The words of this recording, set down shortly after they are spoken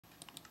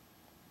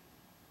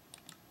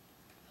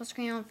Full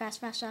screen on.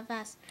 Fast, fast, fast,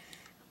 fast.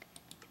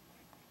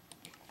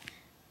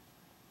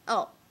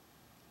 Oh.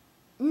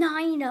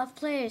 Not enough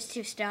players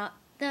to start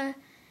the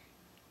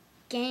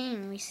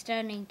game.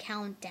 Restarting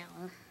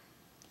countdown.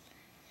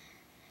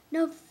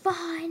 The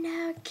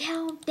final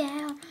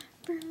countdown.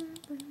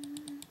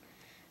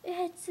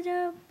 It's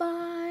the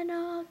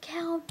final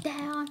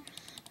countdown.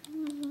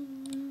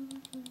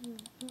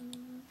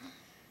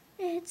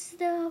 It's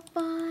the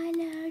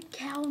final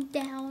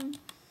countdown.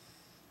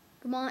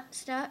 Come on,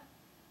 stop.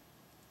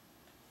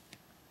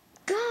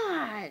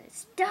 God,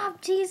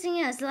 stop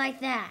teasing us like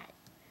that.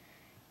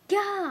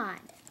 God,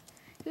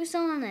 who's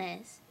on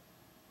this?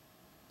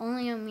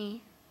 Only on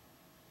me.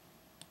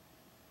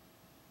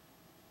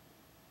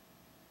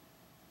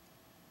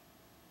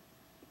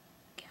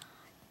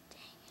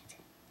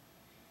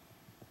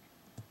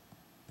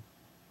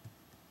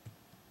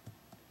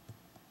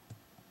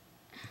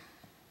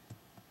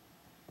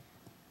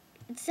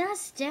 It's not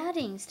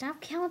starting. Stop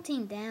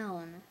counting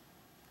down.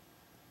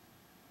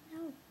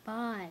 No,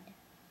 bud.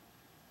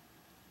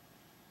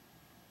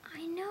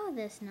 I know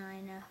there's not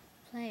enough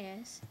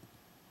players.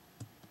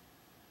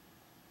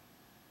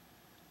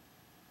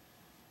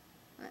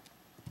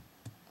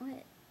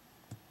 What?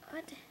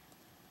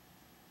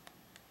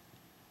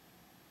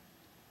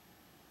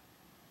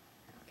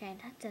 Okay,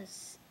 that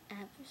does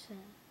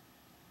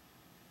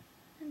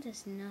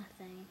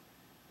nothing.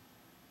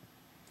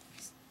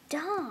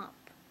 Stop!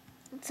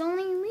 It's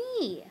only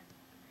me.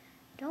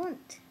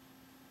 Don't.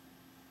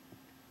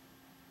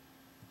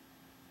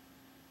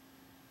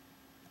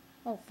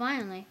 Oh,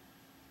 finally.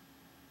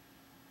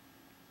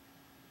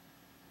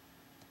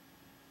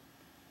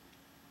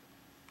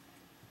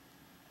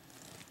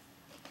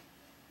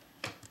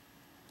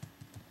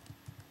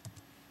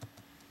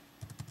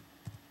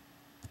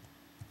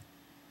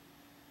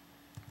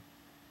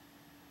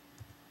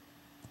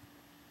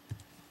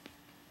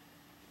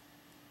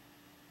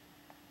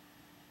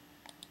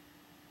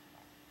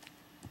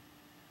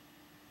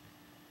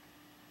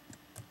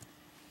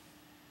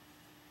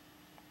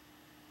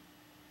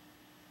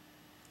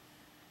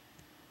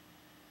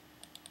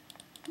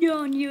 You're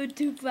on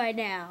YouTube right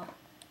now.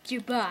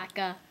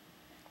 Chewbacca.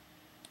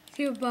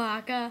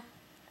 Chewbacca.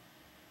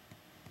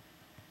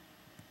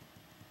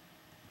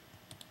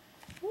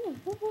 Ooh,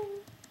 ooh, ooh.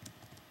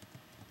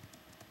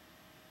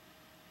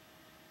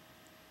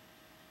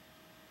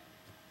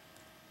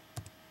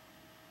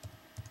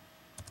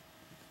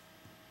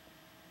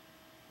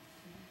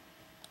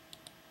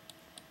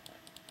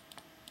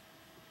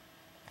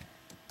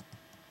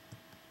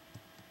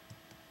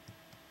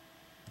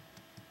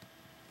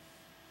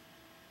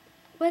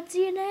 What's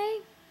your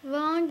name?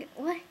 Wrong.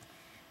 What?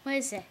 What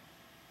is it?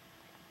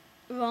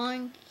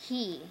 Wrong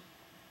key.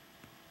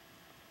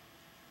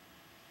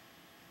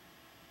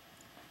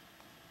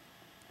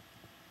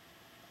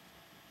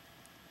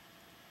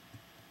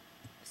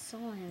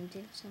 Saw him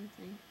do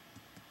something.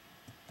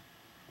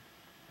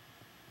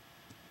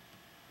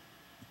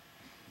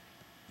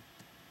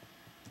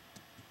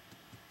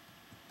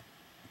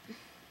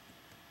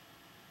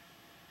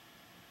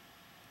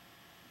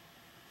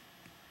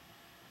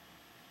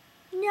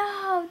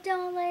 No,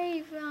 don't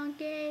leave,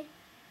 Ronky.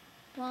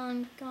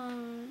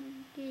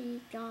 Ronky,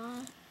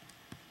 gone.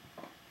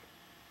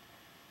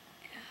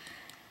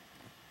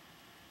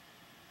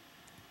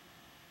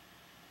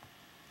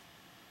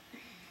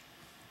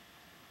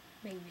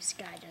 Maybe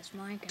Sky does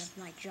Minecraft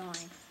might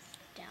join.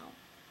 Down.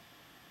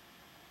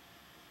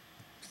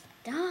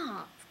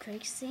 Stop,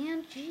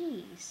 quicksand.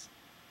 Jeez.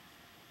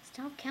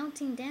 Stop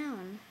counting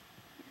down.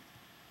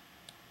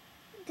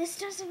 This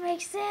doesn't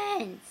make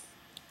sense.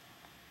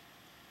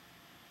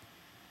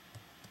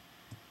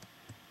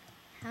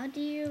 How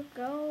do you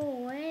go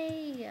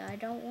away? I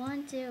don't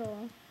want to.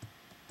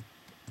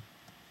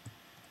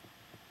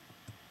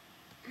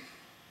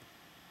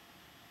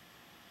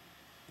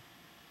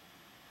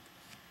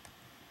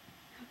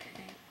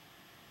 Okay.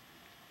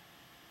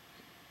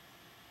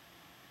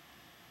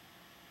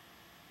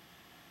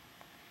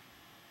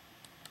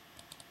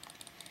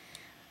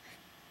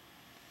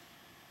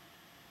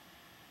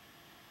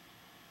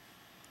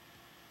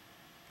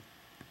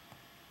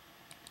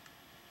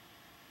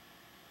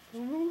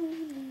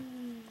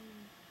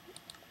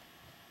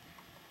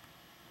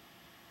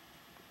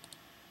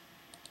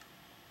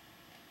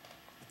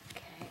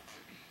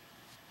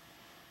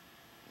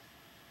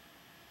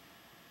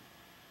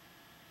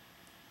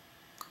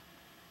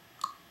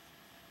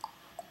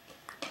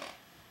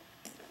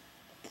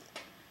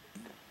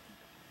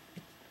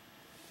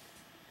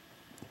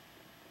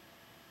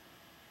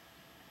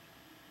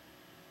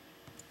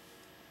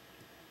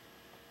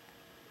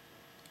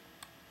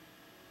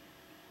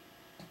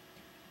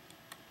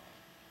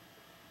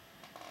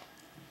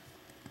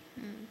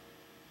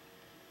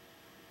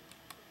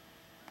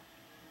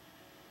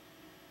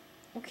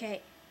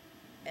 Okay.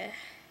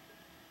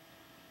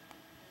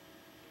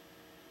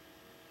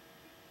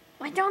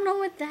 I don't know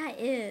what that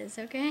is,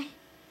 okay?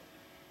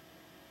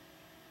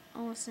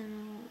 Also,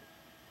 I'll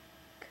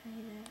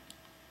create it.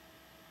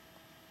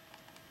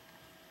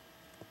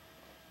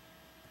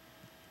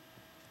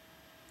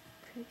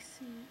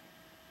 quicksand.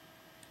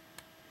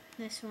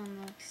 This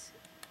one looks.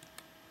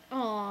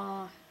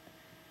 Oh.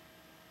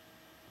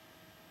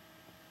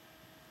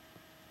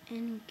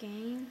 End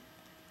game.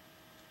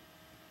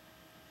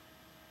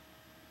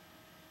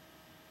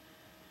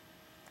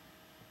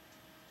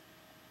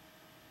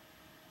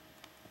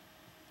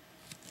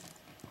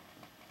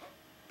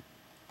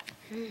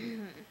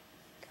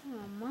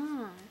 Come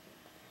on.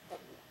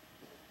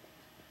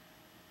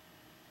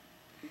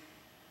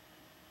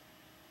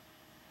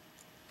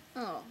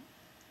 Oh.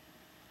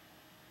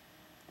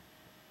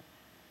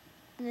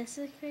 This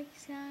is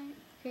quicksand.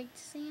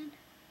 Quicksand.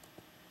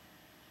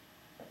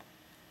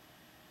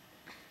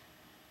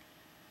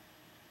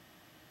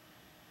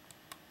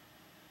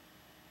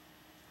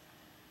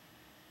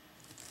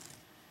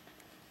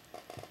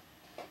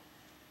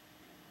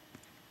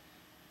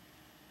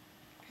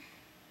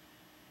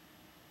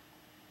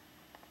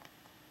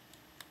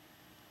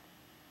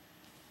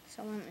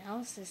 Someone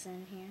else is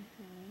in here,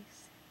 at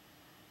least.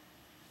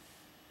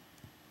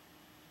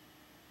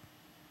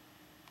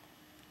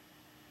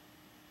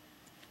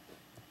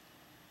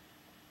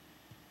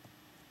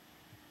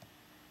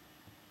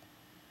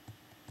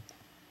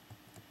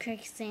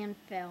 Quicksand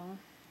fell.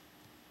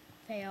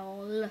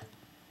 Fail.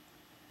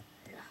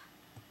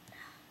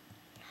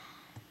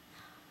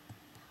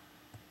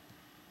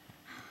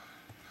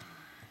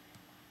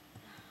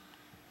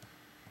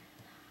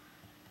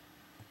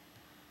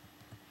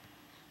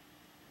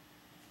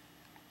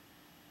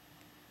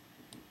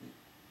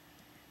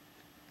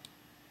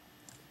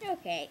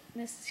 Okay,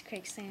 this is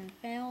quicksand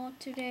fail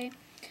today.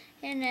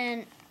 And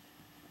then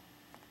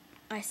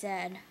I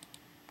said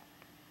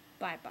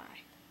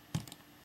bye-bye.